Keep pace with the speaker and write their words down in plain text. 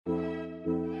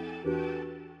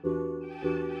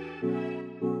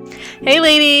Hey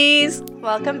ladies!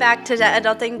 Welcome back to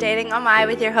Adulting Dating on My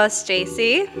with your host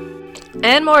JC.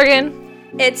 And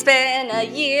Morgan. It's been a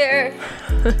year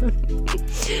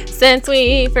since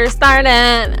we first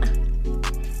started.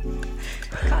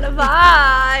 Got a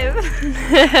vibe.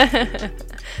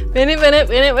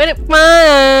 Minute,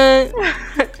 fun.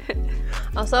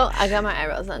 Also, I got my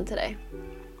eyebrows done today.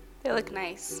 They look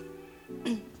nice.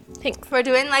 Thanks. We're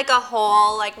doing like a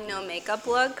whole no makeup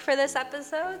look for this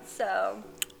episode, so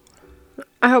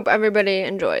I hope everybody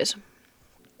enjoys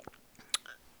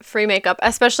free makeup,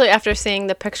 especially after seeing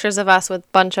the pictures of us with a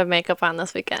bunch of makeup on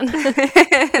this weekend.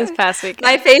 This past weekend.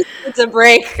 My face needs a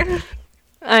break.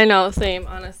 I know, same,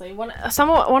 honestly. One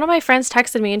of my friends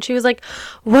texted me and she was like,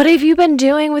 "What have you been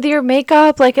doing with your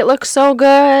makeup? Like, it looks so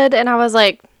good." And I was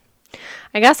like,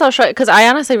 I guess I'll show you, because I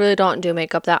honestly really don't do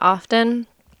makeup that often.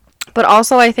 But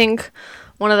also, I think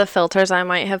one of the filters I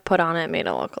might have put on it made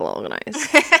it look a little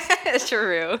nice.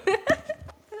 True.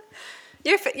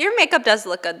 Your makeup does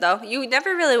look good, though. You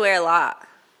never really wear a lot.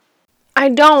 I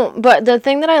don't, but the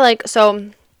thing that I like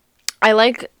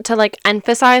to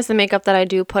emphasize the makeup that I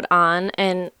do put on,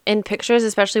 and in pictures,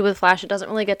 especially with flash, it doesn't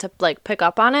really get to pick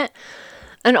up on it.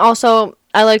 And also,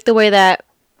 I like the way that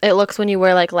it looks when you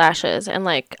wear lashes and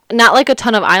not a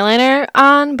ton of eyeliner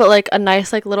on, but a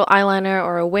nice little eyeliner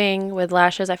or a wing with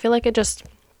lashes. I feel like it just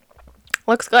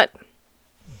looks good.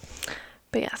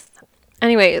 But yes.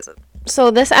 Anyways,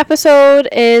 so this episode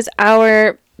is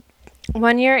our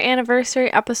 1-year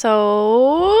anniversary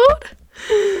episode.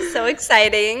 So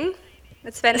exciting.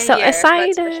 It's been a so year.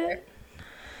 Excited. That's for sure.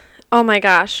 Oh my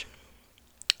gosh.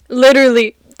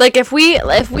 Literally, if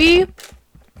we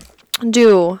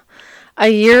do a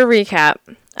year recap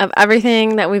of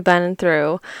everything that we've been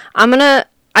through,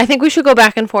 I think we should go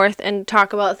back and forth and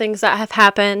talk about things that have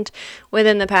happened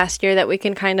within the past year that we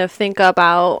can kind of think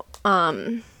about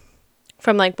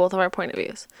from both of our point of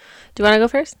views. Do you want to go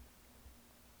first?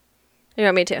 Or you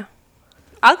want me to?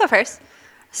 I'll go first.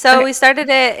 So Okay. We started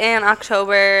it in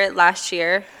October last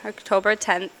year. October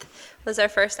 10th was our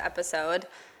first episode.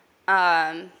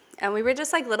 And we were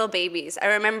just little babies. I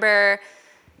remember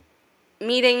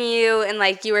meeting you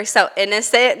and you were so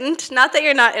innocent. Not that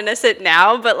you're not innocent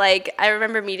now, but I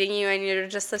remember meeting you and you're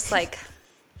just this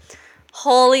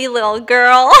holy little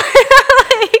girl.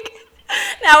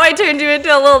 Now I turned you into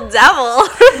a little devil.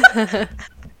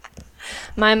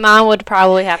 My mom would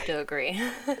probably have to agree.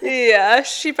 Yeah,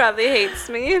 she probably hates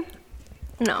me.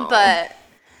 No. But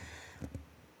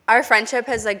our friendship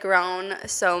has grown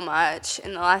so much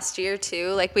in the last year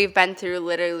too. We've been through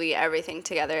literally everything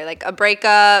together. A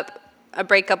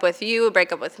breakup with you, a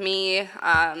breakup with me,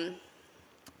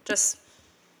 just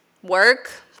work,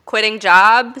 quitting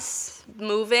jobs,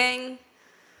 moving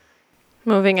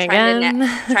again.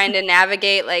 trying to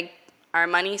navigate our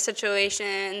money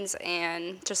situations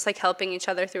and just helping each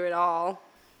other through it all.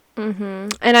 Mm-hmm.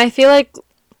 And I feel like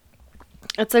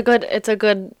it's a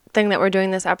good thing that we're doing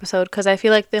this episode, because I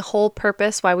feel like the whole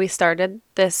purpose why we started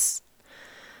this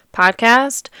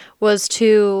podcast was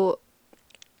to,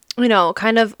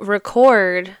 kind of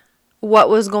record what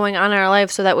was going on in our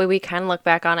life, so that way we can look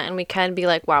back on it and we can be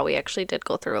like, wow, we actually did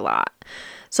go through a lot.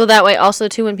 So that way also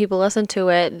too, when people listen to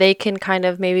it, they can kind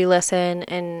of maybe listen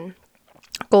and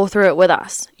go through it with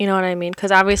us. You know what I mean?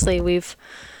 Because obviously there's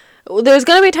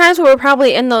going to be times where we're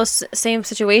probably in those same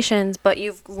situations, but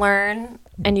you've learned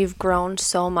and you've grown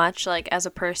so much as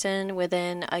a person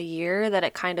within a year that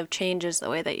it kind of changes the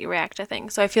way that you react to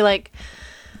things. So I feel like,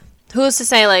 who's to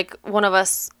say one of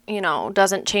us,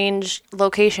 doesn't change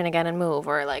location again and move,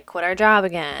 or quit our job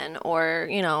again, or,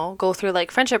 go through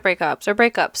friendship breakups or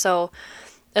breakups. So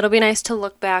it'll be nice to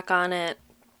look back on it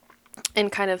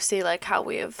and kind of see how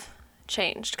we have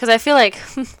changed. Because I feel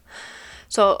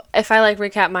so if I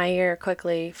recap my year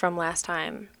quickly from last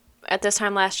time, at this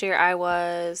time last year I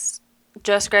was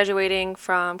just graduating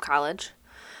from college.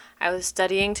 I was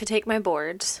studying to take my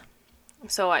boards.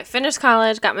 So I finished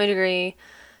college, got my degree,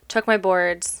 took my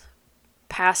boards,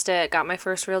 passed it, got my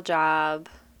first real job,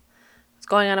 was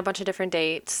going on a bunch of different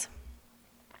dates.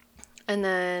 And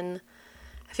then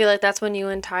I feel like that's when you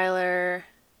and Tyler,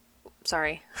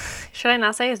 sorry, should I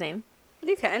not say his name?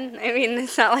 You can. I mean,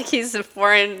 it's not like he's a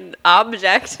foreign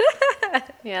object.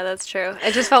 Yeah, that's true.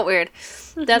 It just felt weird.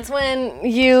 That's when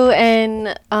you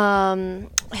and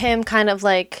him kind of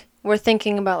were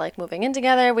thinking about moving in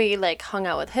together. We hung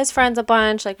out with his friends a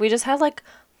bunch. We just had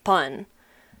fun.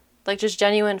 Just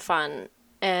genuine fun.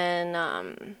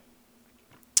 And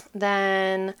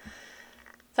then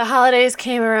the holidays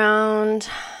came around,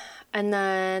 and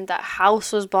then that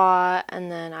house was bought,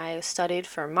 and then I studied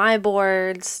for my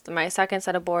boards, my second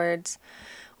set of boards.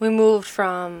 We moved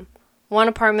from one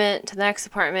apartment to the next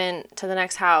apartment to the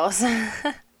next house.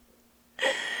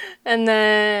 And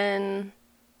then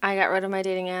I got rid of my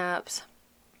dating apps.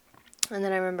 And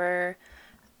then I remember,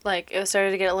 like, it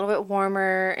started to get a little bit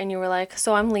warmer, and you were like,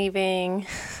 so I'm leaving.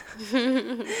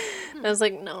 I was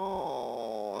like,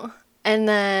 no. And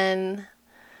then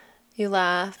you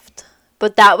left.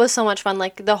 But that was so much fun.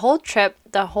 Like, the whole trip,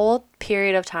 the whole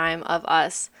period of time of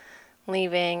us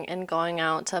leaving and going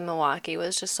out to Milwaukee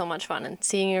was just so much fun. And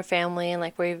seeing your family and,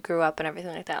 like, where you grew up and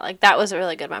everything like that. Like, that was a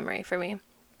really good memory for me.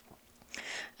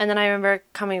 And then I remember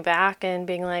coming back and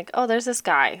being like, oh, there's this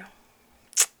guy.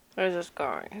 There's this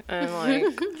guy. And,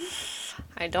 like,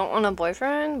 I don't want a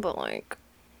boyfriend, but, like,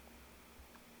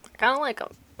 I kind of like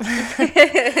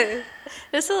him.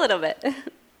 Just a little bit.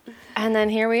 And then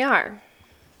here we are.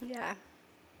 Yeah.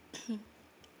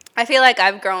 I feel like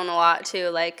I've grown a lot, too,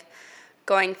 like,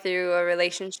 going through a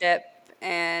relationship.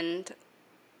 And,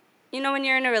 you know, when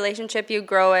you're in a relationship, you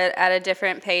grow it at a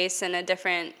different pace and a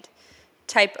different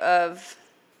type of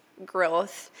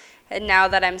growth. And now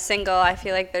that I'm single, I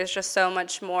feel like there's just so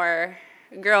much more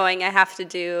growing I have to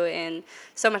do, and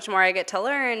so much more I get to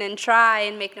learn and try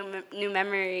and make new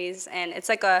memories. And it's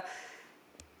like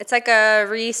a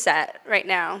reset right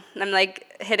now. I'm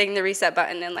like hitting the reset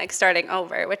button and like starting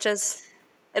over, which is,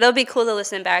 it'll be cool to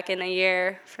listen back in a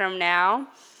year from now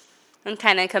and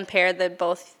kind of compare the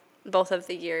both of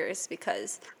the years,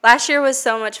 because last year was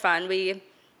so much fun. We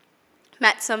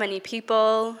met so many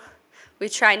people. We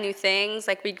tried new things,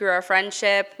 like we grew our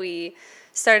friendship, we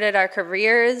started our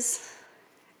careers,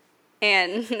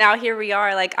 and now here we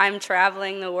are, like I'm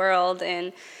traveling the world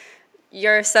and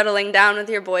you're settling down with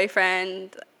your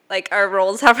boyfriend. Like our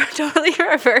roles have totally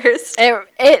reversed.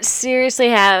 It seriously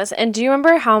has. And do you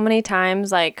remember how many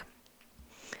times, like,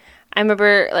 I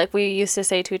remember, like, we used to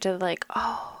say to each other, like,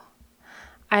 oh,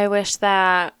 I wish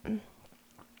that...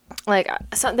 Like,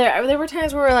 so there were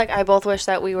times where, like, I both wish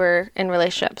that we were in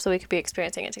relationships so we could be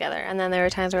experiencing it together. And then there were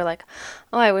times where, like,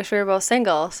 oh, I wish we were both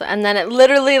single. So, and then it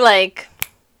literally, like,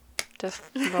 just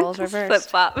roles reversed.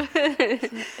 Flip-flop.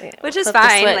 Which is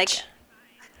fine. Like,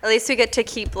 at least we get to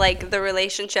keep, like, the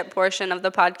relationship portion of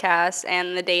the podcast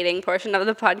and the dating portion of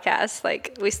the podcast.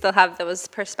 Like, we still have those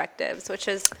perspectives, which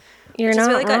is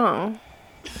really wrong.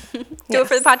 Good. Do it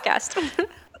for the podcast.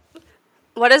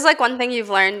 What is, like, one thing you've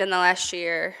learned in the last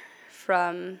year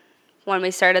from when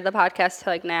we started the podcast to,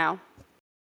 like, now?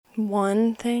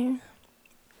 One thing?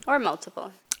 Or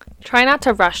multiple. Try not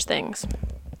to rush things.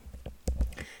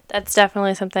 That's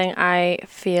definitely something I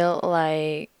feel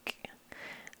like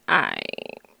I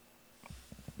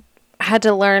had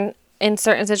to learn in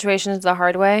certain situations the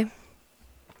hard way.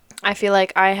 I feel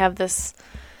like I have this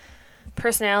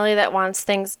personality that wants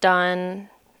things done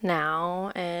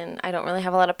now, and I don't really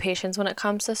have a lot of patience when it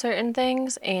comes to certain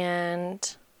things,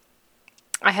 and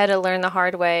I had to learn the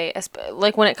hard way.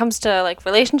 Like, when it comes to, like,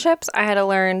 relationships, I had to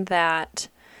learn that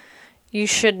you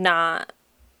should not,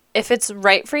 if it's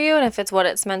right for you and if it's what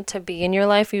it's meant to be in your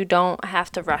life, you don't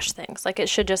have to rush things. Like, it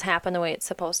should just happen the way it's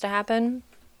supposed to happen.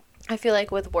 I feel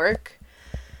like with work,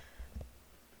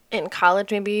 in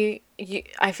college, maybe,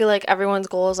 I feel like everyone's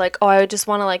goal is like, oh, I just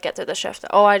want to, like, get through the shift.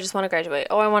 Oh, I just want to graduate.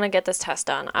 Oh, I want to get this test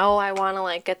done. Oh, I want to,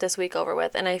 like, get this week over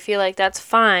with. And I feel like that's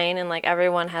fine, and, like,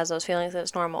 everyone has those feelings, and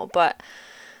it's normal. But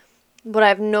what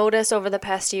I've noticed over the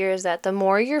past year is that the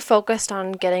more you're focused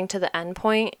on getting to the end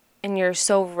point and you're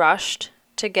so rushed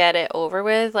to get it over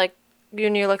with, like,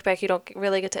 when you look back, you don't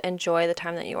really get to enjoy the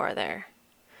time that you are there.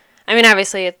 I mean,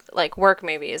 obviously, it's, like, work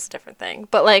maybe is a different thing.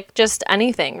 But, like, just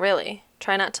anything, really.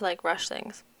 Try not to, like, rush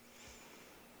things.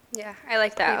 Yeah, I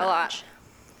like that a lot.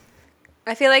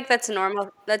 I feel like that's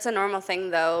normal. That's a normal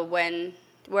thing, though, when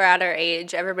we're at our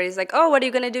age. Everybody's like, oh, what are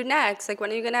you going to do next? Like,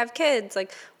 when are you going to have kids?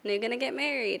 Like, when are you going to get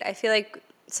married? I feel like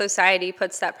society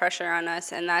puts that pressure on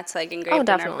us, and that's, like, engraved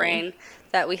in our brain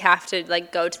that we have to,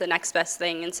 like, go to the next best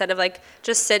thing instead of, like,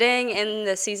 just sitting in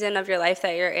the season of your life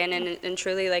that you're in and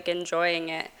truly, like, enjoying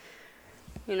it,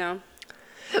 you know?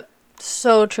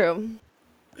 So true.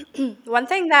 One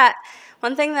thing that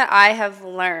I have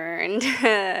learned,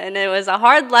 and it was a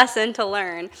hard lesson to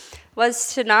learn,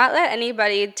 was to not let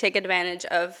anybody take advantage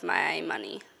of my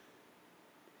money.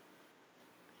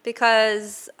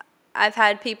 Because I've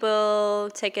had people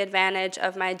take advantage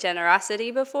of my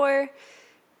generosity before,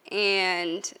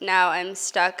 and now I'm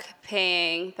stuck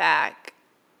paying back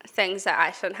things that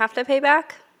I shouldn't have to pay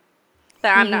back,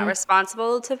 that I'm not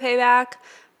responsible to pay back,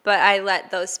 but I let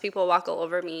those people walk all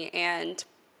over me. And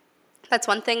that's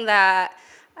one thing that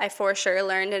I for sure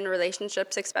learned in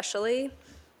relationships, especially,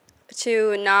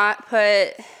 to not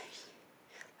put,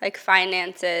 like,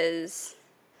 finances,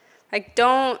 Like,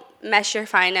 don't mesh your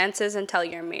finances until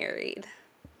you're married.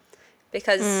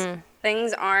 Because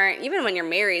things aren't, even when you're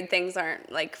married, things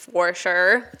aren't, like, for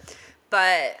sure.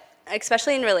 But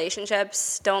especially in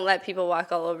relationships, don't let people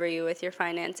walk all over you with your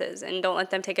finances. And don't let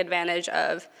them take advantage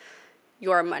of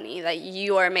your money that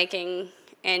you are making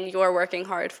and you're working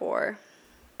hard for.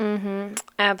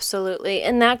 Absolutely.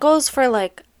 And that goes for,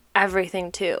 like,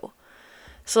 everything, too.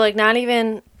 So, like, not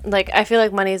even, like, I feel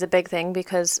like money is a big thing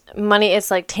because money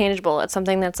is, like, tangible. It's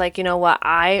something that's, like, you know what,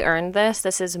 I earned this.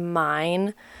 This is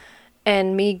mine.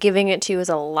 And me giving it to you is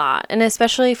a lot. And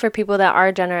especially for people that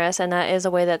are generous, and that is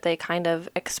a way that they kind of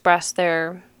express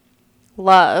their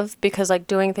love, because, like,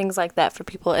 doing things like that for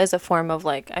people is a form of,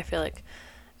 like, I feel like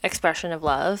expression of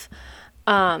love.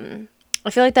 I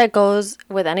feel like that goes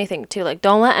with anything too. Like,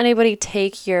 don't let anybody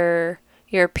take your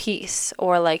peace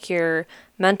or, like, your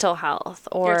mental health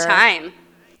or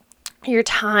Your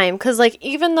time. Because, like,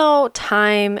 even though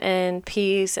time and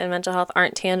peace and mental health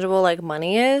aren't tangible like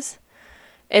money is,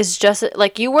 it's just,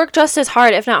 like, you work just as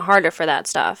hard, if not harder, for that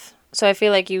stuff. So I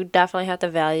feel like you definitely have to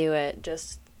value it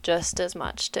just as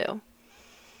much too.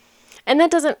 And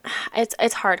that doesn't,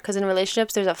 it's hard because in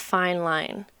relationships there's a fine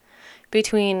line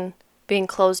between being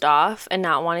closed off and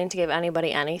not wanting to give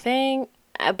anybody anything,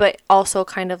 but also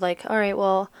kind of like, all right,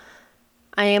 well,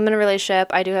 I am in a relationship.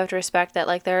 I do have to respect that,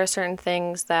 like, there are certain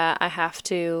things that I have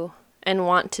to and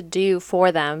want to do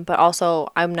for them, but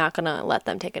also I'm not going to let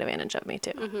them take advantage of me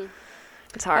too.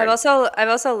 It's hard. I've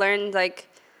also learned, like,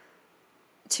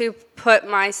 to put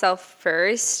myself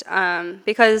first,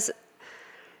 because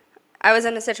I was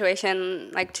in a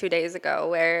situation like 2 days ago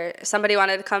where somebody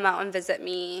wanted to come out and visit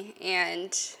me,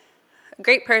 and a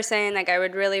great person, like, I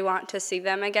would really want to see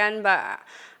them again, but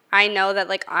I know that,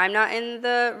 like, I'm not in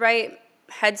the right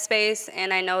headspace,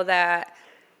 and I know that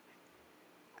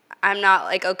I'm not,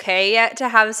 like, okay yet to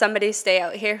have somebody stay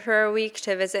out here for a week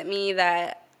to visit me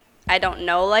that I don't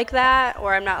know like that,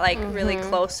 or I'm not, like, really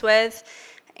close with.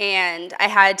 And I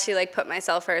had to, like, put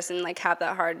myself first and, like, have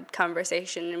that hard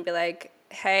conversation and be like,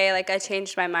 hey, like, I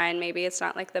changed my mind. Maybe it's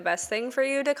not, like, the best thing for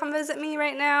you to come visit me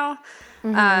right now.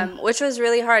 Which was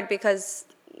really hard because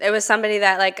it was somebody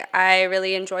that, like, I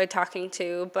really enjoyed talking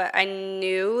to, but I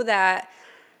knew that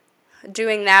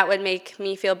doing that would make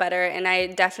me feel better, and I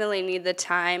definitely need the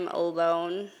time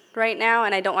alone right now,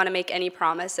 and I don't want to make any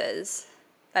promises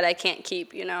that I can't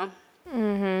keep, you know?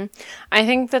 I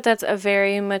think that that's a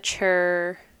very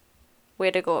mature way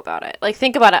to go about it. Like,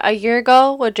 think about it. A year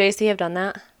ago, would JC have done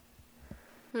that?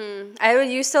 I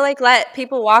used to, like, let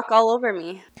people walk all over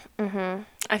me.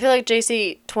 I feel like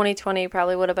JC 2020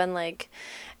 probably would have been like,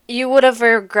 you would have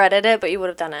regretted it, but you would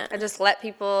have done it. I just let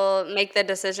people make the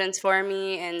decisions for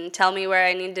me and tell me where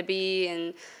I need to be,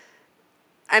 and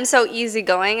I'm so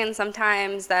easygoing, and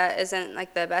sometimes that isn't,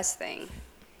 like, the best thing.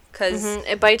 Cause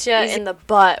It bites you in the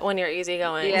butt when you're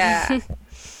easygoing. Yeah.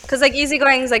 Because, like,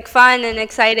 easygoing is, like, fun and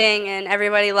exciting, and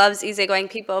everybody loves easygoing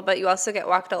people, but you also get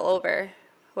walked all over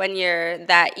when you're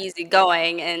that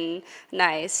easygoing and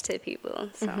nice to people.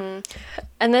 So.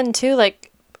 And then, too,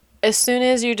 like, as soon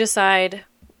as you decide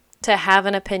to have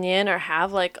an opinion or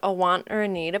have, like, a want or a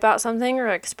need about something or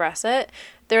express it,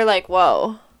 they're like,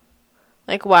 whoa.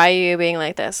 Like, why are you being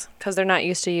like this? Because they're not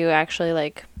used to you actually,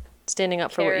 like, standing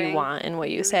up for what you want and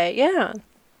what you say. Yeah.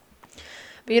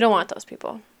 But you don't want those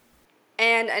people.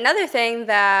 And another thing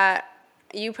that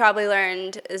you probably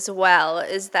learned as well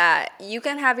is that you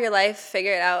can have your life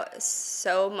figured out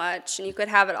so much, and you could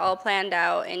have it all planned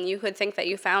out, and you could think that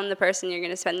you found the person you're going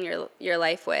to spend your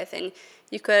life with, and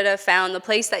you could have found the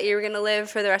place that you were going to live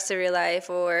for the rest of your life,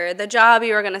 or the job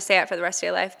you were going to stay at for the rest of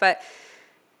your life, but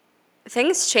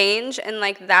things change, and,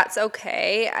 like, that's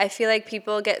okay. I feel like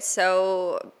people get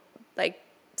so, like,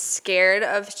 scared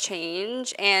of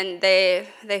change, and they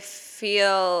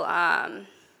feel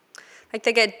like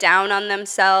they get down on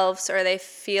themselves, or they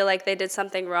feel like they did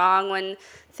something wrong when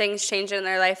things change in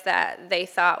their life that they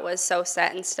thought was so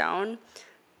set in stone.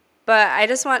 But I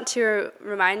just want to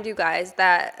remind you guys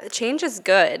that change is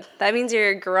good. That means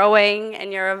you're growing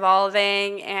and you're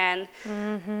evolving, and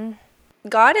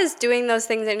God is doing those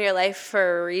things in your life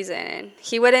for a reason.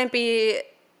 He wouldn't be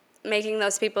making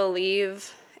those people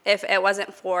leave if it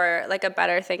wasn't for, like, a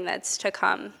better thing that's to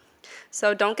come.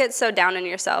 So don't get so down on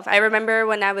yourself. I remember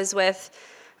when I was with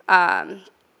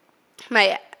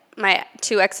my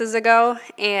 2 exes ago,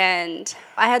 and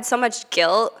I had so much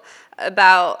guilt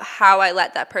about how I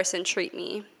let that person treat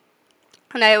me.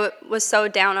 And I was so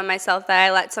down on myself that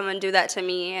I let someone do that to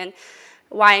me, and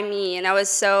why me? And I was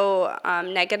so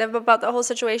negative about the whole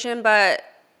situation. But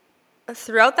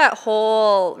throughout that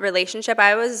whole relationship,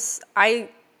 I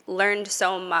learned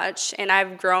so much, and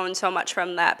I've grown so much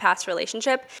from that past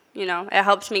relationship. You know, it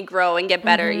helped me grow and get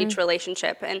better each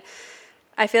relationship. And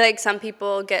I feel like some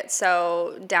people get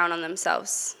so down on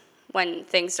themselves when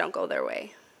things don't go their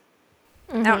way.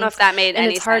 I don't know if that made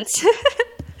any sense.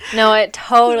 No, it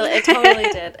totally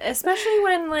did. Especially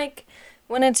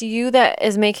when it's you that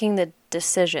is making the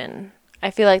decision. I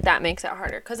feel like that makes it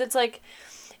harder. Because it's like,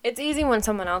 it's easy when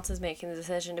someone else is making the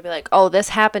decision to be like, oh, this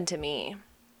happened to me.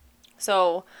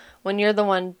 So when you're the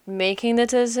one making the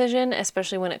decision,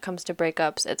 especially when it comes to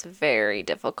breakups, it's very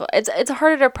difficult. It's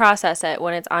harder to process it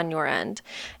when it's on your end.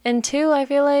 And two, I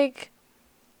feel like,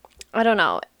 I don't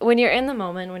know, when you're in the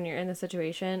moment, when you're in the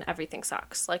situation, everything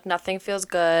sucks. Like, nothing feels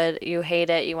good. You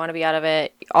hate it. You want to be out of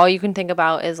it. All you can think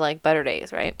about is, like, better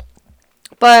days, right?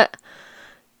 But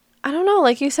I don't know,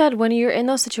 like you said, when you're in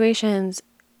those situations,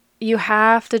 you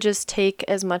have to just take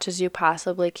as much as you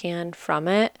possibly can from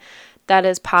it that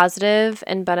is positive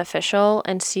and beneficial,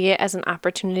 and see it as an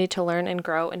opportunity to learn and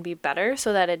grow and be better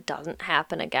so that it doesn't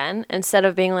happen again, instead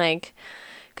of being like,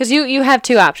 because you have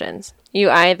two options. You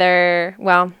either,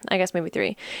 well, I guess maybe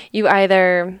three. You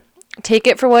either take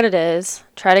it for what it is,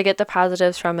 try to get the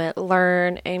positives from it,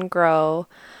 learn and grow.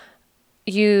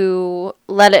 You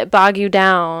let it bog you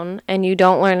down and you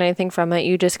don't learn anything from it.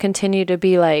 You just continue to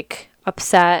be like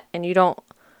upset and you don't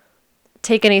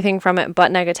take anything from it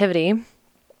but negativity.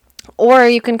 Or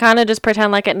you can kind of just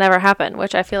pretend like it never happened,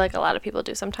 which I feel like a lot of people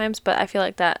do sometimes, but I feel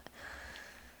like that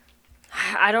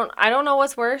I don't know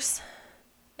what's worse.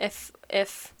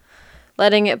 If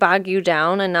letting it bog you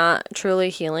down and not truly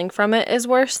healing from it is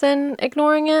worse than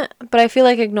ignoring it, but I feel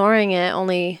like ignoring it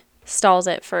only stalls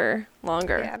it for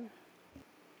longer. Yeah.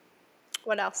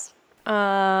 What else?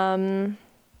 How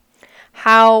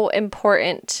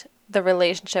important the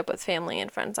relationship with family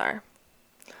and friends are.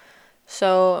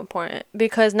 So important,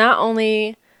 because not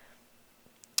only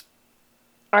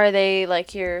are they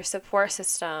like your support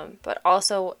system, but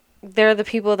also they're the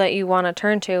people that you want to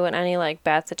turn to in any like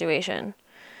bad situation.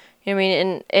 You know what I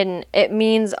mean? And it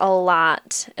means a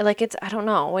lot. Like, it's, I don't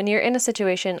know, when you're in a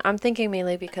situation, I'm thinking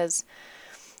mainly because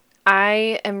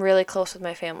I am really close with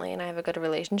my family and I have a good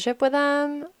relationship with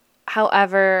them.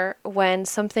 However, when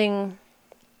something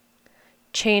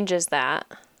changes that,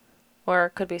 or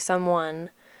it could be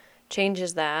someone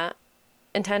changes that,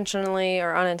 intentionally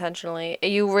or unintentionally,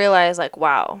 you realize like,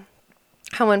 wow,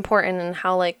 how important and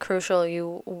how like crucial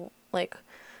you like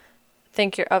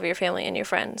think of your family and your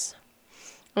friends.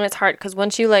 And it's hard because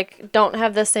once you like don't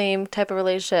have the same type of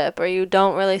relationship, or you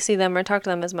don't really see them or talk to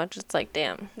them as much, it's like,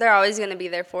 damn. They're always going to be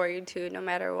there for you too, no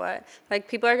matter what. Like,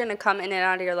 people are going to come in and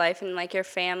out of your life, and like your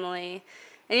family,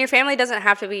 and your family doesn't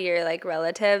have to be your like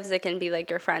relatives. It can be like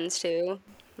your friends too,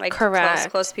 like correct,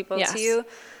 close people yes. to you.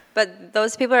 But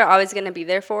those people are always going to be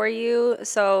there for you,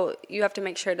 so you have to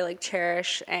make sure to like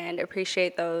cherish and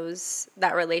appreciate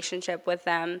that relationship with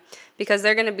them, because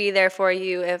they're going to be there for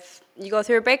you if you go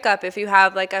through a breakup, if you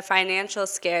have like a financial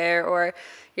scare, or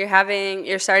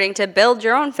you're starting to build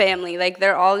your own family. Like,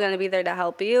 they're all going to be there to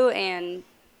help you, and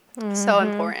so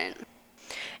important.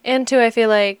 And too, I feel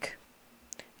like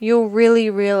you'll really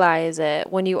realize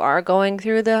it when you are going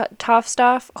through the tough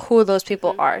stuff, who those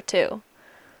people are too.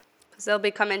 They'll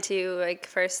be coming to you like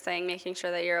first thing, making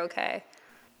sure that you're okay.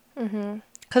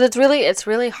 Because it's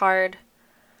really hard.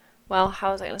 Well,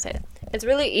 how was I going to say it? It's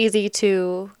really easy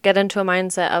to get into a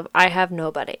mindset of, I have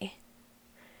nobody.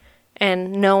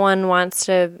 And no one wants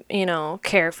to,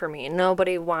 care for me.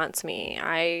 Nobody wants me.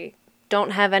 I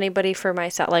don't have anybody for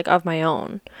myself, like, of my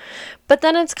own. But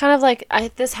then it's kind of like,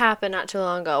 this happened not too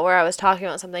long ago where I was talking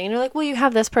about something. And you're like, well, you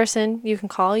have this person you can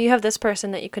call. You have this person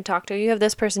that you can talk to. You have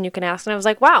this person you can ask. And I was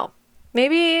like, wow.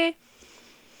 Maybe,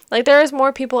 like, there's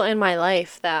more people in my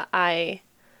life that I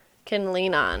can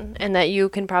lean on and that you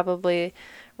can probably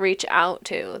reach out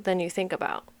to than you think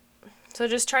about. So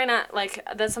just try not, like,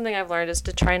 that's something I've learned, is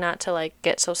to try not to, like,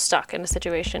 get so stuck in a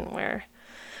situation where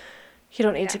you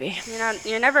don't need to be.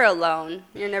 You're never alone.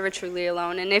 You're never truly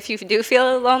alone. And if you do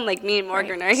feel alone, like me and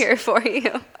Morgan are here for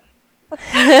you.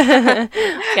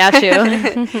 Got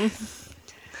you.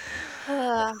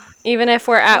 Even if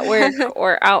we're at work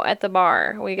or out at the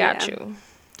bar, we got you.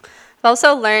 I've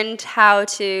also learned how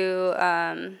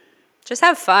to just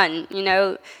have fun,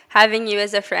 having you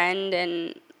as a friend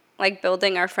and like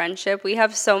building our friendship. We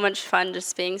have so much fun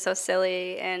just being so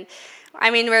silly. And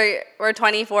I mean, we're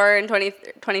 24 and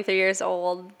 23 years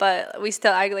old, but we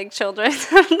still act like children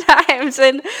sometimes.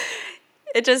 And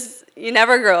you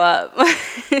never grow up.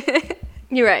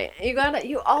 You're right.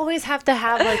 You always have to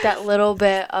have like that little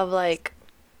bit of like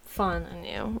fun in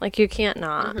you. Like, you can't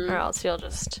not, or else you'll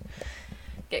just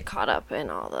get caught up in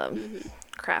all the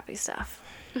crappy stuff.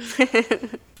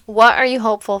 What are you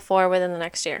hopeful for within the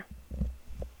next year?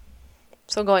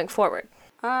 So going forward.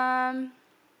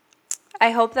 I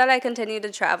hope that I continue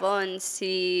to travel and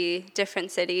see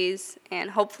different cities and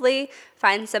hopefully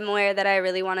find somewhere that I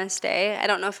really want to stay. I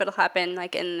don't know if it'll happen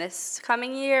like in this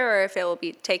coming year or if it will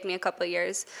take me a couple of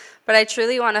years, but I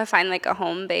truly want to find like a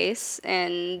home base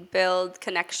and build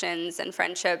connections and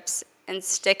friendships and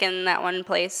stick in that one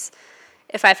place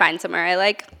if I find somewhere I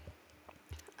like.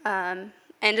 And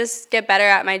just get better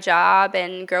at my job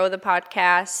and grow the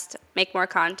podcast, make more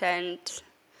content,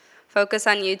 focus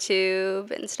on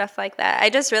YouTube and stuff like that. I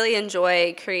just really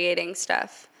enjoy creating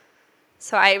stuff.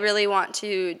 So I really want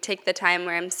to take the time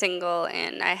where I'm single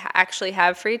and I actually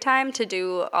have free time to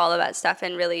do all of that stuff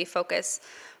and really focus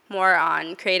more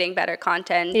on creating better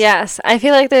content. Yes, I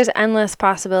feel like there's endless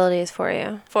possibilities for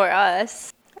you. For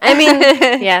us. I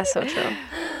mean, yeah, so true.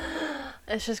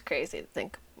 It's just crazy to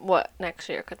think what next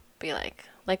year could be like.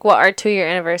 Like what our 2-year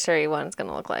anniversary one's going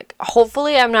to look like.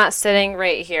 Hopefully I'm not sitting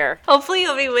right here. Hopefully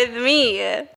you'll be with me.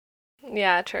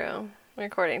 Yeah, true.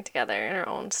 Recording together in our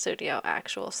own studio,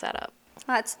 actual setup.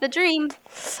 That's the dream.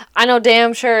 I know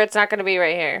damn sure it's not going to be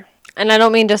right here. And I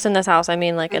don't mean just in this house. I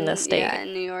mean like in this state. Yeah,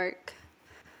 in New York.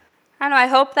 I don't know. I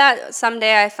hope that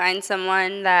someday I find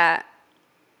someone that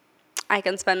I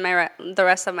can spend the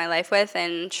rest of my life with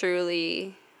and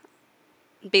truly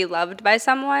be loved by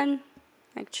someone.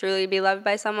 Like truly be loved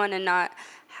by someone and not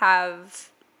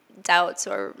have doubts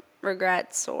or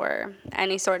regrets or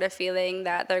any sort of feeling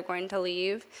that they're going to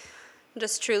leave.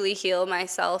 Just truly heal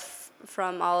myself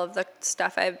from all of the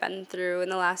stuff I've been through in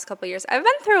the last couple of years. I've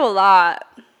been through a lot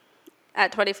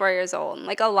at 24 years old,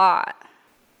 like a lot.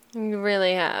 You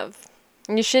really have.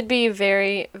 You should be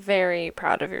very, very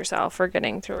proud of yourself for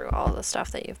getting through all the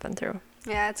stuff that you've been through.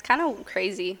 Yeah, it's kind of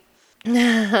crazy.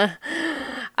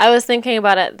 I was thinking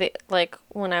about it like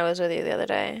when I was with you the other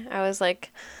day. I was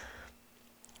like,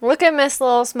 look at Miss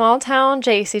Little Small Town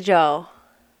JC Joe.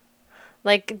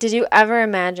 Like, did you ever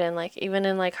imagine, like, even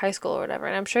in like high school or whatever,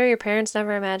 and I'm sure your parents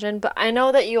never imagined, but I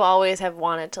know that you always have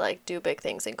wanted to like do big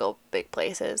things and go big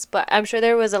places, but I'm sure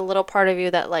there was a little part of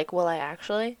you that like, will I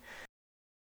actually?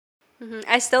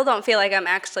 I still don't feel like I'm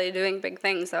actually doing big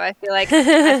things, though. I feel like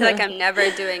I'm never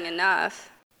doing enough.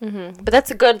 But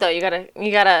that's good though. You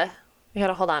gotta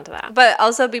hold on to that. But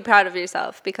also be proud of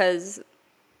yourself because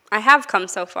I have come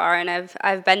so far and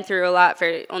I've been through a lot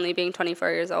for only being 24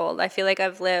 years old. I feel like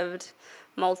I've lived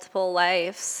multiple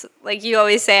lives. Like you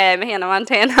always say, I'm Hannah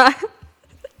Montana.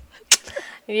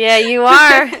 Yeah, you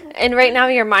are. And right now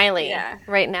you're Miley. Yeah.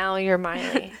 Right now you're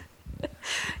Miley.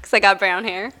 Because I got brown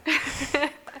hair.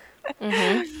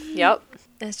 Yep.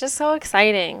 It's just so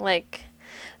exciting. Like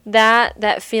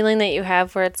that feeling that you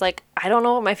have where it's like, I don't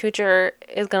know what my future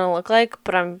is going to look like,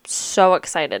 but I'm so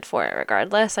excited for it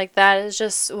regardless. Like that is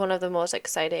just one of the most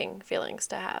exciting feelings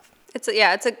to have. It's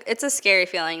a scary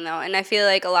feeling though. And I feel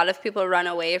like a lot of people run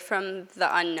away from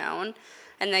the unknown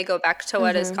and they go back to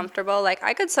what is comfortable. Like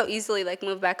I could so easily like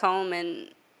move back home and,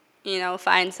 you know,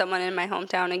 find someone in my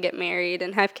hometown and get married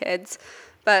and have kids.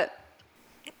 But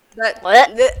What?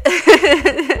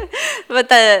 But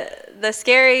the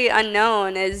scary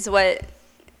unknown is what,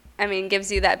 I mean,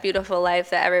 gives you that beautiful life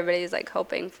that everybody's like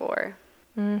hoping for.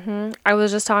 I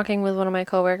was just talking with one of my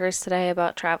coworkers today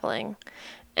about traveling,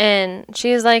 and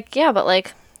she's like, yeah, but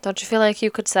like, don't you feel like you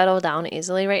could settle down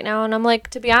easily right now? And I'm like,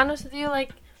 to be honest with you,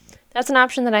 like, that's an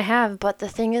option that I have, but the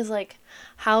thing is, like,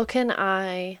 how can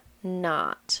I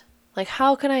not? Like,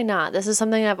 how can I not? This is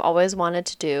something I've always wanted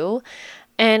to do,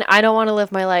 and I don't want to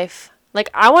live my life, like,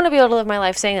 I want to be able to live my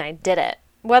life saying I did it.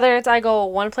 Whether it's I go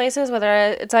 1 places, whether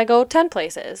it's I go 10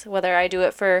 places, whether I do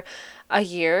it for a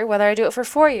year, whether I do it for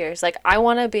 4 years. Like, I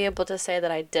want to be able to say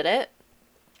that I did it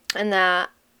and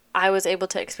that I was able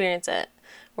to experience it.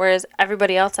 Whereas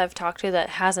everybody else I've talked to that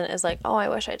hasn't is like, oh, I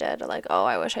wish I did. Or like, oh,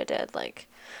 I wish I did. Like,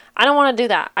 I don't want to do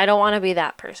that. I don't want to be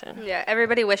that person. Yeah,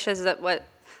 everybody wishes that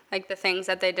like the things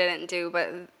that they didn't do,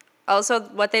 but also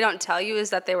what they don't tell you is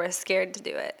that they were scared to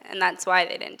do it. And that's why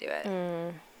they didn't do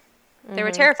it. They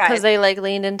were terrified. Because they, like,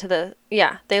 leaned into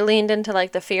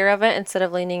like, the fear of it instead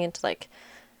of leaning into, like,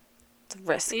 the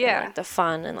risk and, like, the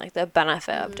fun and, like, the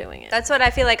benefit of doing it. That's what I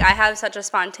feel like I have such a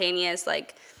spontaneous,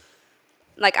 like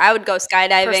I would go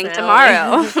skydiving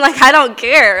tomorrow. Like, I don't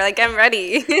care. Like, I'm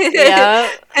ready. Yeah.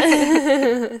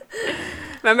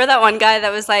 Remember that one guy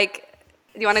that was like,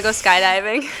 do you want to go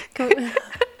skydiving?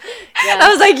 Yeah. I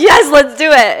was like, yes, let's do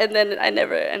it. And then I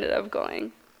never ended up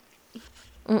going.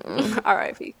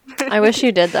 R.I.P. I wish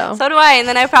you did, though. So do I. And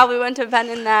then I probably wouldn't have been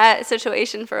in that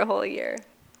situation for a whole year.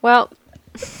 Well,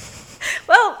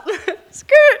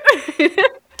 screw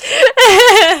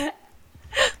it.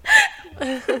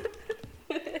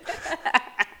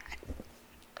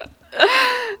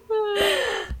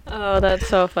 Oh, that's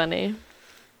so funny.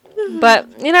 But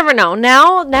you never know.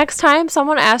 Now, next time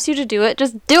someone asks you to do it,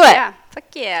 just do it. Yeah, fuck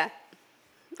yeah.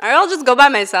 Or I'll just go by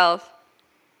myself.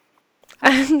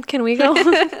 Can we go?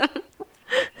 I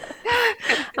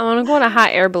want to go on a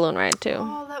hot air balloon ride too.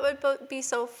 Oh, that would be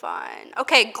so fun.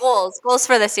 Okay, goals. Goals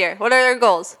for this year. What are your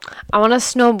goals? I want to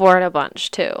snowboard a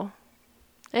bunch too.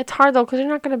 It's hard though because you're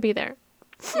not going to be there.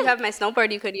 You have my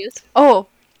snowboard you could use. Oh,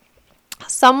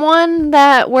 someone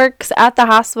that works at the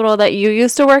hospital that you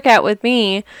used to work at with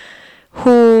me,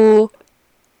 who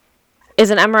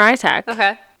is an MRI tech,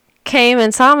 Okay. came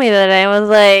and saw me the other day and was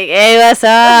like, "Hey, what's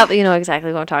up?" You know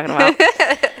exactly what I'm talking about.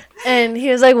 And he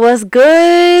was like, "What's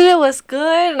good? What's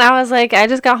good?" And I was like, "I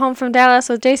just got home from Dallas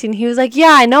with JC." And he was like,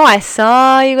 "Yeah, I know. I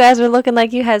saw you guys were looking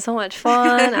like you had so much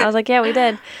fun." I was like, "Yeah, we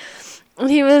did." And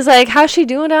he was like, "How's she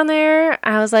doing down there?"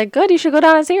 I was like, "Good. You should go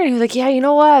down and see her." And he was like, "Yeah, you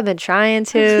know what? I've been trying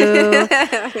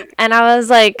to." And I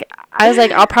was like,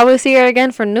 "I'll probably see her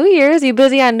again for New Year's. You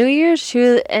busy on New Year's?" She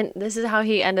was, and this is how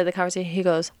he ended the conversation. He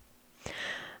goes,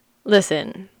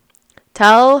 "Listen,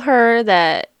 tell her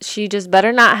that she just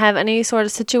better not have any sort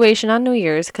of situation on New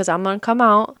Year's, because I'm going to come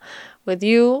out with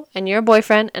you and your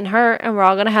boyfriend and her, and we're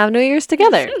all going to have New Year's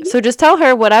together. So just tell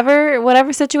her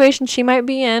whatever situation she might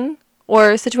be in,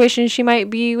 or situation she might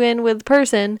be in with the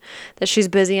person, that she's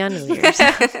busy on New Year's."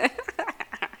 Like,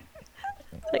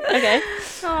 okay.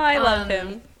 Oh, I love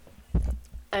him.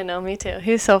 I know, me too.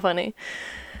 He's so funny.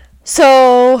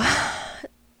 So,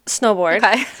 snowboard.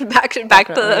 Okay, back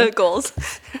to the goals.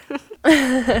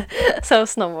 So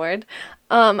snowboard.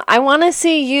 I want to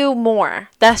see you more.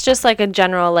 That's just like a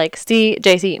general, like, see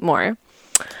JC more.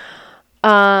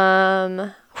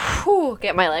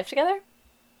 Get my life together.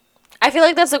 I feel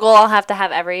like that's a goal I'll have to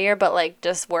have every year, but like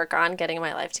just work on getting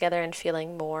my life together and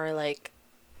feeling more like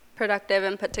Productive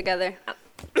and put together.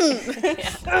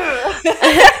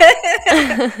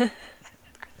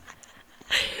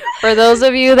 For those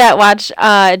of you that watch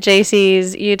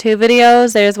JC's YouTube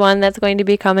videos, there's one that's going to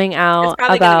be coming out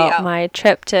about my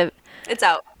trip to. It's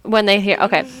out. When they hear,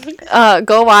 okay,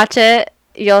 go watch it.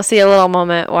 You'll see a little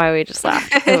moment why we just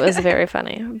laughed. It was very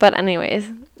funny. But anyways,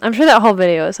 I'm sure that whole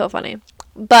video is so funny.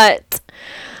 But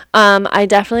I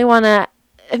definitely want to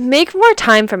make more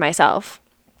time for myself.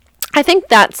 I think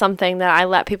that's something that I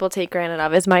let people take granted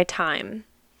of, is my time.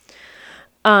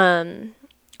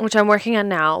 Which I'm working on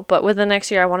now, but within the next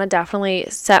year I want to definitely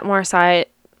set aside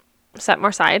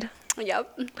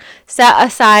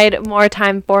more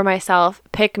time for myself,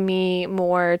 pick me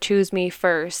more, choose me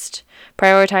first,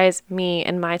 prioritize me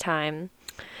and my time.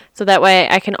 So that way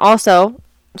I can also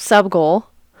sub-goal,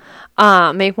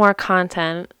 make more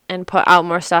content and put out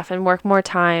more stuff and work more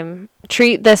time,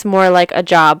 treat this more like a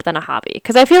job than a hobby.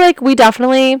 Because I feel like we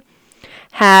definitely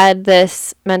had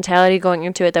this mentality going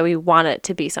into it that we want it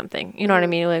to be something. You know what I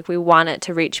mean? Like, we want it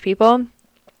to reach people.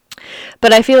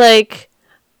 But I feel like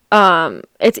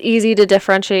it's easy to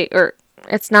differentiate, or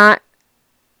it's not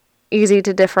easy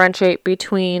to differentiate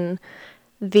between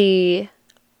the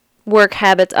work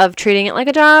habits of treating it like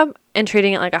a job and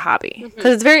treating it like a hobby.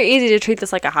 Because it's very easy to treat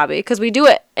this like a hobby because we do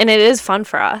it and it is fun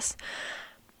for us.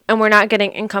 And we're not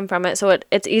getting income from it, so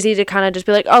it's easy to kind of just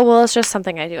be like, oh, well, it's just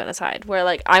something I do on the side. Where,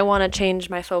 like, I want to change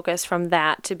my focus from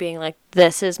that to being like,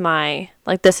 this is me,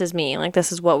 like, this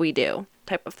is what we do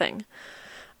type of thing.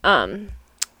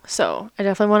 So I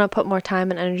definitely want to put more time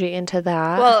and energy into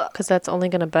that, because that's only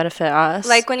going to benefit us.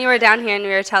 Like, when you were down here and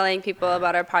we were telling people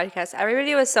about our podcast,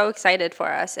 everybody was so excited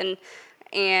for us, and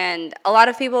a lot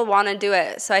of people want to do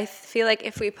it. So I feel like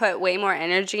if we put way more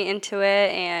energy into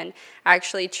it and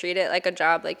actually treat it like a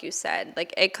job, like you said,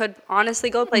 like, it could honestly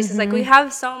go places. Like, we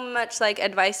have so much, like,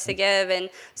 advice to give and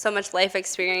so much life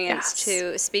experience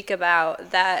to speak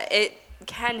about that it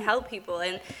can help people.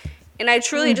 And I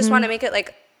truly just want to make it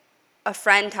like a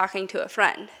friend talking to a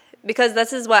friend. Because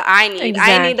this is what I need.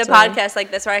 Exactly. I need a podcast like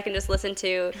this where I can just listen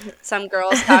to some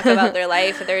girls talk about their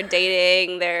life, their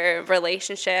dating, their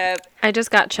relationship. I just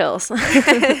got chills.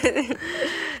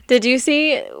 Did you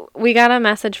see, we got a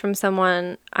message from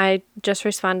someone, I just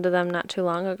responded to them not too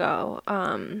long ago.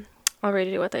 I'll read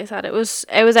you what they said.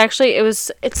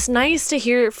 It's nice to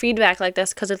hear feedback like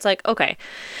this, because it's like, okay,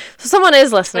 so someone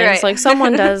is listening. Right. It's like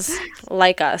someone does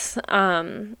like us.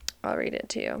 I'll read it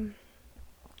to you.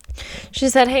 She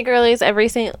said, "Hey girlies, I've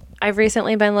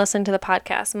recently been listening to the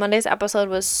podcast. Monday's episode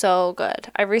was so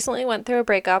good. I recently went through a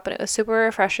breakup and it was super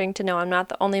refreshing to know I'm not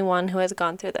the only one who has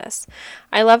gone through this.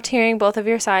 I loved hearing both of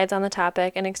your sides on the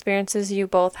topic and experiences you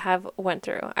both have went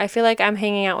through. I feel like I'm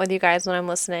hanging out with you guys when I'm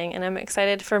listening, and I'm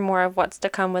excited for more of what's to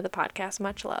come with the podcast.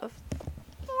 Much love."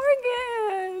 Morgan!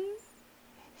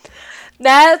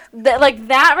 Like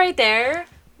that right there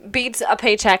beats a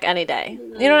paycheck any day.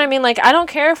 You know what I mean? Like, I don't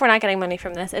care if we're not getting money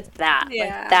from this. It's that. Yeah.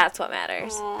 Like, that's what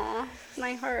matters. Aw,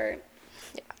 my heart.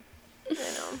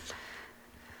 I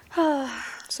know.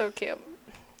 So cute.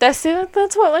 That's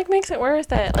what, like, makes it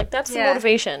worth it. Like, that's the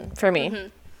motivation for me.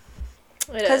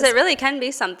 Because it really can be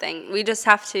something. We just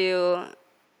have to,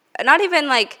 not even,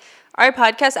 like, our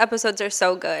podcast episodes are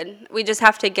so good. We just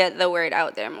have to get the word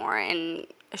out there more and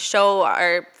show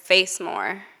our face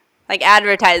more. Like,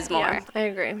 advertise more. Yeah, I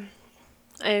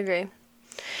agree.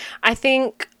 I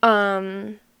think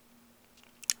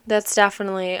that's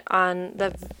definitely on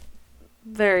the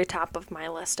very top of my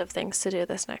list of things to do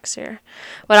this next year.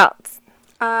 What else?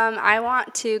 I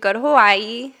want to go to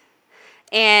Hawaii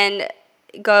and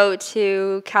go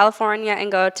to California and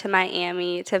go to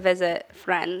Miami to visit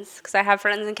friends. Because I have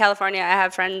friends in California. I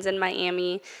have friends in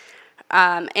Miami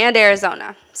and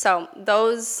Arizona. So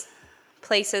those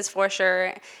places for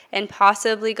sure. And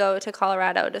possibly go to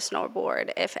Colorado to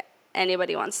snowboard if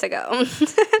anybody wants to go.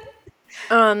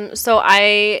 So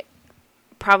I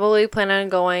probably plan on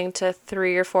going to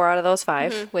 3 or 4 out of those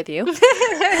 5 with you.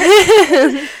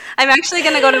 I'm actually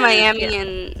going to go to Miami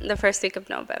in the first week of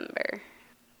November.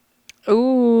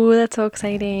 Ooh, that's so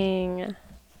exciting.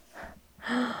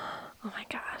 Oh my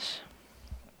gosh.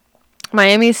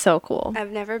 Miami's so cool.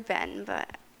 I've never been,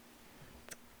 but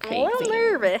Crazy. I'm a little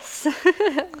nervous.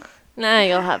 Nah,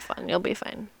 you'll have fun. You'll be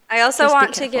fine. I also Just be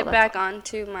want to careful, get that's back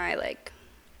onto my, like,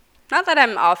 not that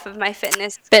I'm off of my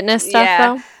fitness Stuff,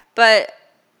 though? but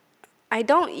I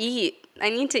don't eat. I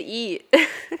need to eat.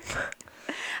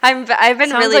 I've been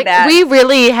Sounds really like bad. We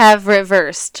really have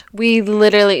reversed. We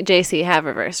literally, JC, have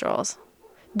reversed roles.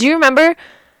 Do you remember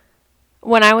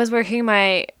when I was working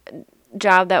my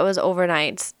job that was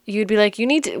overnights? You'd be like, you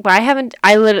need to,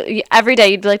 I literally, every day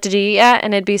you'd be like, did you eat yet?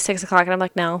 And it'd be 6 o'clock and I'm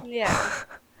like, no. Yeah.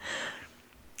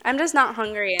 I'm just not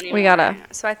hungry anymore. We gotta.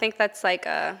 So I think that's like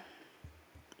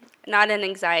not an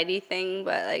anxiety thing,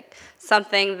 but like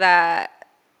something that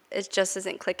it just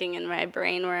isn't clicking in my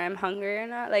brain where I'm hungry or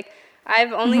not. Like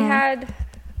I've only had,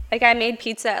 like I made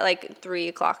pizza at like 3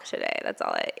 o'clock today. That's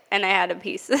all and I had a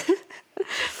piece.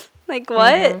 Like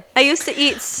what? I used to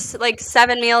eat like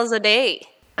 7 meals a day.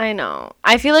 I know.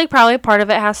 I feel like probably part of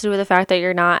it has to do with the fact that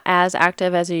you're not as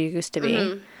active as you used to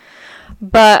be.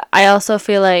 But I also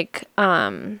feel like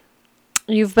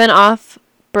you've been off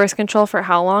birth control for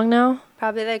how long now?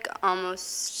 Probably like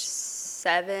almost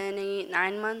 7, 8,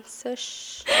 9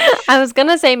 months-ish. I was going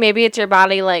to say maybe it's your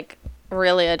body like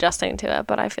really adjusting to it,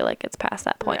 but I feel like it's past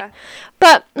that point. Yeah.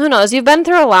 But who knows? You've been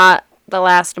through a lot the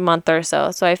last month or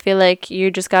so. So I feel like you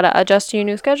just got to adjust to your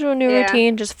new schedule, new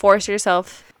routine, just force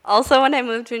yourself. Also, when I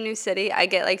move to a new city, I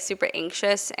get, like, super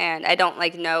anxious, and I don't,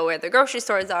 like, know where the grocery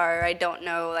stores are. I don't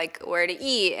know, like, where to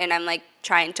eat, and I'm, like,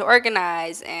 trying to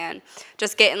organize and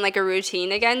just get in, like, a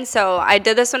routine again. So I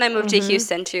did this when I moved to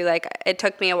Houston, too. Like, it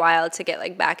took me a while to get,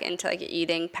 like, back into, like, an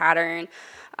eating pattern.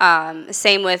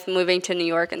 Same with moving to New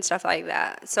York and stuff like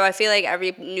that. So I feel like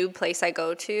every new place I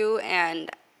go to,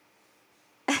 and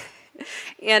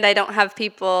I don't have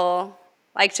people,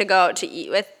 like, to go out to eat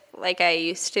with like I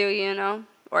used to, you know?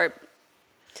 Or,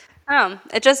 I don't know.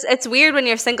 It's weird when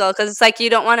you're single because it's like you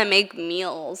don't want to make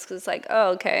meals because it's like,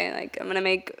 oh, okay, like I'm going to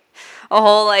make a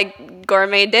whole like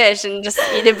gourmet dish and just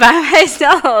eat it by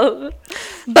myself.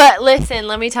 But listen,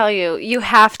 let me tell you, you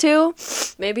have to.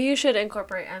 Maybe you should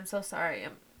incorporate. I'm so sorry.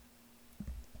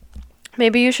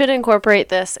 Maybe you should incorporate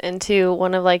this into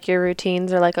one of like your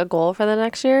routines or like a goal for the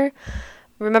next year.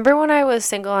 Remember when I was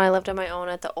single and I lived on my own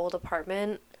at the old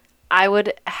apartment? I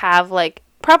would have like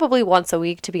probably once a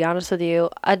week, to be honest with you,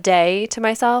 a day to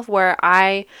myself where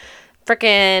I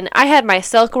had my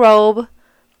silk robe,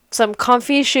 some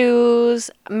comfy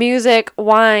shoes, music,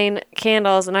 wine,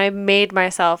 candles, and I made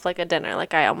myself like a dinner.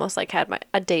 Like I almost like had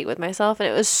a date with myself, and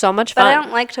it was so much fun. But I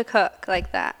don't like to cook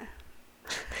like that.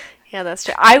 Yeah, that's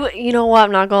true. You know what?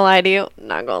 I'm not gonna lie to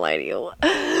you.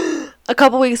 A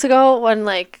couple weeks ago, when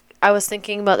like I was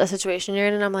thinking about the situation you're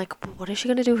in, and I'm like, what is she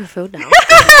gonna do for food now?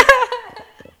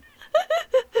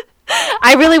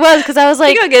 I really was, because I was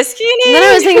like, you gonna get skinny. And then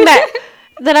I was thinking back.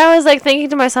 Then I was like thinking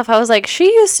to myself, I was like,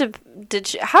 did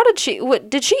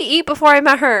she eat before I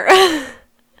met her? I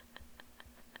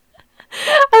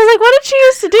was like, what did she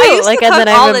used to do? I used to cook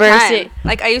all the time.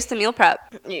 Like I used to meal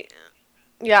prep.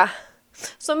 Yeah.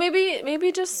 So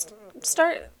maybe just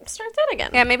start that again.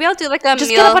 Yeah, maybe I'll do like get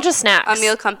a bunch of snacks. A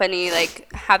meal company,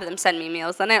 like have them send me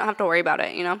meals. Then I don't have to worry about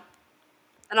it, you know.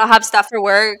 And I'll have stuff for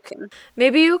work.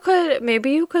 Maybe you could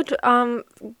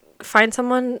find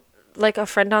someone like a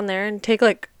friend on there and take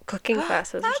like cooking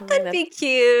classes or something. That could be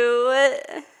cute.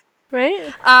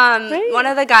 Right? One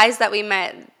of the guys that we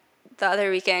met the other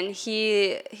weekend,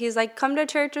 he's like, come to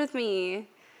church with me.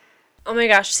 Oh my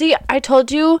gosh. See, I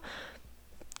told you,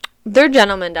 they're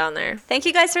gentlemen down there. Thank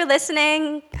you guys for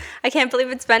listening. I can't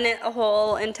believe it's been a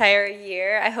whole entire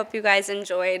year. I hope you guys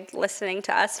enjoyed listening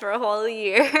to us for a whole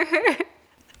year.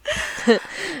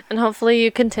 And hopefully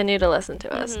you continue to listen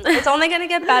to us. It's only going to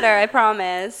get better, I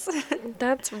promise.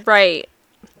 That's right.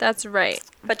 That's right.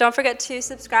 But don't forget to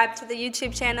subscribe to the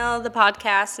YouTube channel, the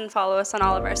podcast, and follow us on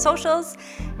all of our socials.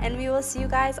 And we will see you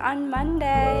guys on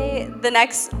Monday.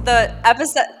 The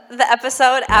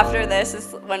episode after this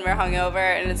is when we're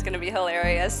hungover, and it's gonna be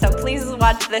hilarious. So please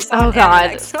watch this on the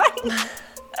next one.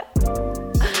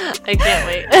 I can't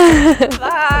wait.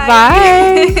 Bye.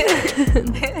 Bye.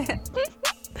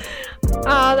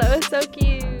 Oh, that was so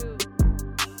cute.